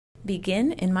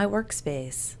Begin in My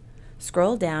Workspace.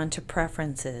 Scroll down to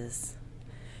Preferences.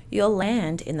 You'll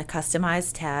land in the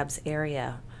Customize tabs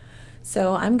area.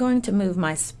 So I'm going to move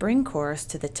my spring course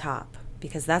to the top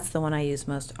because that's the one I use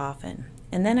most often.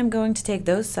 And then I'm going to take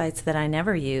those sites that I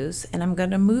never use and I'm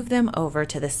going to move them over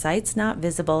to the Sites Not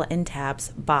Visible in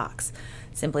Tabs box.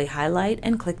 Simply highlight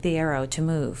and click the arrow to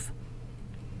move.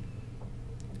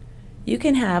 You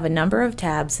can have a number of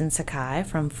tabs in Sakai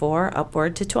from 4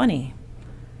 upward to 20.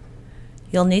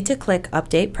 You'll need to click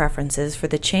Update Preferences for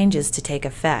the changes to take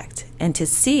effect, and to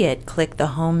see it, click the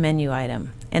Home menu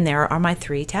item. And there are my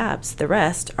 3 tabs. The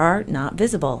rest are not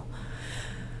visible.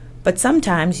 But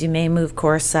sometimes you may move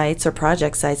course sites or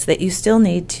project sites that you still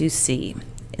need to see.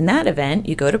 In that event,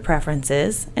 you go to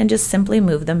Preferences and just simply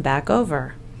move them back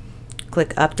over.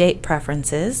 Click Update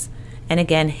Preferences, and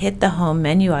again hit the Home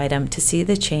menu item to see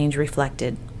the change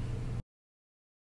reflected.